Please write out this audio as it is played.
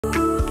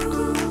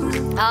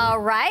All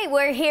right,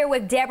 we're here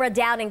with Deborah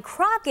Downing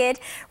Crockett,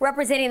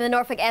 representing the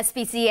Norfolk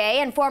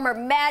SPCA, and former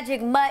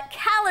Magic Mutt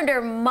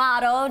Calendar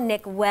model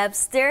Nick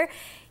Webster,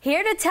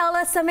 here to tell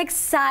us some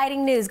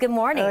exciting news. Good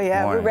morning. Oh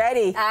yeah, we're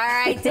ready. All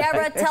right,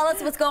 Deborah, tell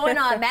us what's going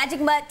on. Magic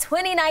Mutt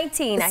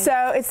 2019.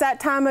 So it's that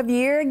time of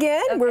year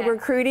again. Okay. We're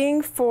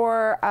recruiting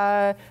for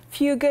a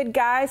few good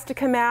guys to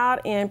come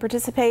out and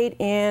participate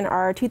in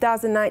our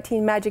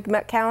 2019 Magic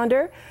Mutt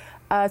Calendar.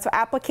 So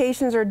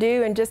applications are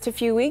due in just a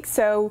few weeks.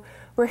 So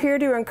we're here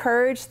to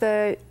encourage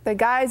the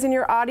guys in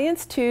your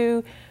audience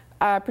to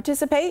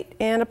participate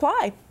and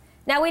apply.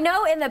 Now, we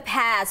know in the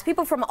past,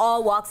 people from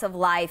all walks of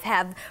life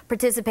have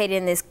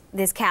participated in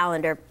this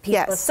calendar. People,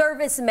 yes.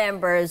 Service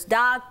members,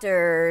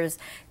 doctors,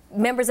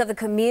 members of the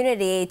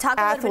community. Talk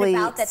a little bit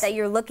about that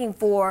you're looking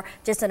for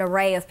just an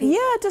array of people.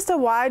 Yeah, just a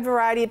wide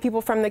variety of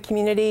people from the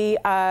community.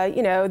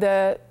 You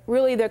know,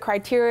 really the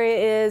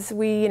criteria is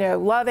we,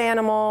 love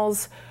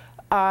animals,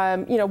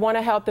 want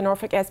to help the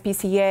Norfolk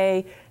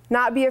SPCA,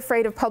 not be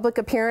afraid of public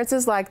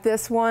appearances like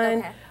this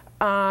one.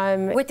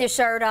 Okay. With your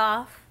shirt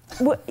off?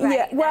 Right.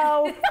 Yeah,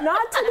 well,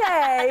 not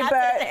today,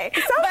 but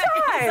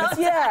sometimes,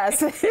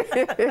 yes.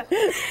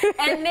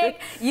 And Nick,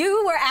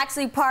 you were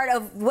actually part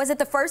of, was it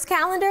the first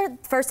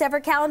ever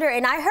calendar?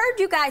 And I heard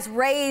you guys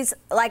raise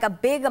like a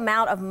big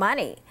amount of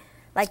money,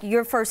 like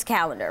your first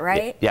calendar,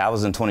 right? Yeah, I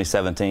was in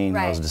 2017.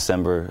 Right. I was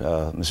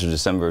Mr.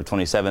 December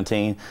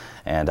 2017,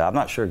 and I'm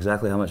not sure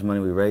exactly how much money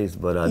we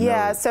raised, but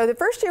yeah. So the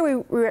first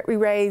year we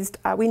raised,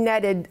 we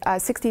netted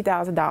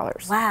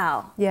 $60,000.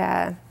 Wow.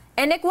 Yeah.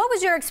 And Nick, what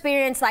was your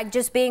experience like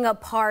just being a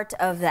part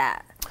of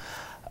that?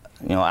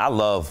 I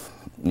love,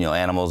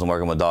 animals and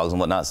working with dogs and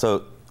whatnot.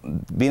 So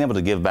being able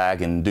to give back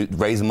and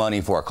raise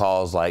money for a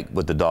cause like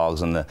with the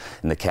dogs and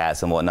the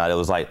cats and whatnot, it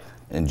was like,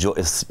 you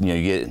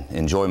get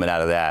enjoyment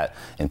out of that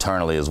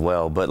internally as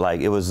well. But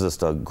like, it was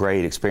just a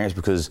great experience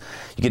because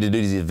you get to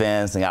do these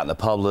events and out in the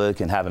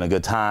public and having a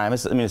good time.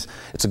 It's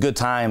a good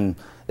time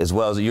as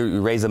well as you're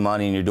raising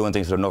money and you're doing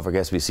things for the Norfolk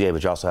SPCA,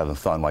 but you're also having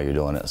fun while you're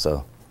doing it.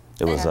 So.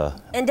 It was,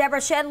 and Deborah,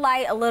 shed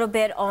light a little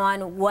bit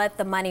on what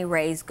the money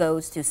raised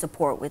goes to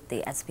support with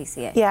the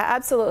SPCA. Yeah,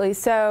 absolutely.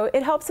 So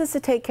it helps us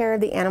to take care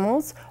of the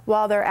animals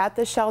while they're at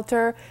the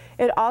shelter.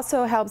 It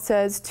also helps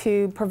us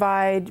to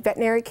provide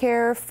veterinary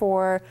care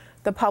for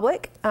the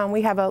public.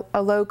 We have a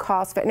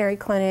low-cost veterinary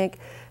clinic,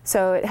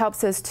 so it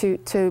helps us to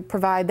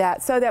provide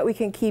that so that we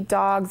can keep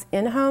dogs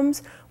in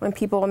homes when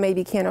people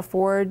maybe can't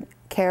afford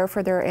care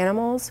for their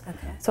animals.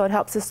 Okay. So it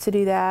helps us to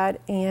do that,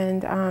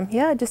 and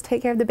yeah, just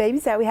take care of the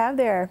babies that we have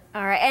there.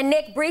 All right, and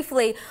Nick,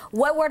 briefly,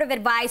 what word of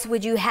advice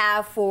would you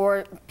have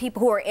for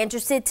people who are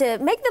interested to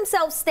make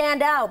themselves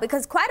stand out?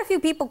 Because quite a few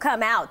people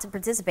come out to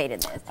participate in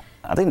this.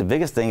 I think the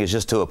biggest thing is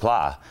just to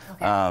apply.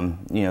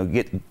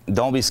 Okay.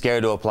 Don't be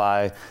scared to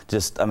apply.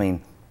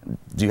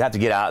 You have to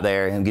get out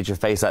there and get your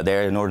face out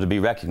there in order to be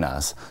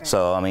recognized. Right.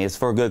 So, it's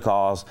for a good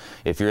cause.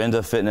 If you're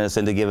into fitness,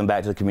 into giving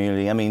back to the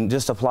community,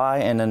 just apply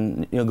and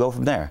then, go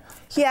from there.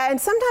 Yeah, and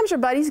sometimes your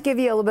buddies give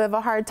you a little bit of a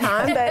hard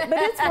time, but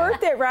it's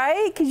worth it,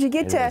 right? Because you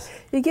get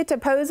to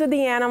pose with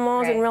the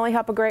animals and really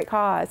help a great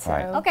cause. So.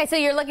 Right. Okay, so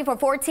you're looking for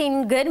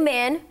 14 good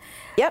men.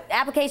 Yep.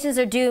 Applications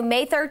are due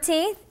May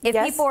 13th. If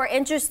people are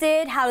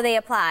interested, how do they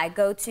apply?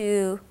 Go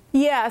to...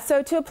 Yeah,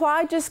 so to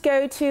apply, just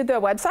go to the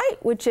website,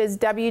 which is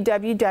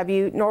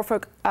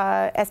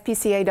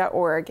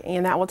www.norfolkspca.org,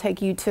 and that will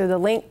take you to the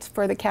link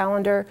for the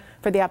calendar,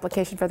 for the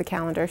application for the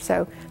calendar.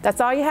 So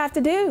that's all you have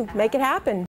to do. Make it happen.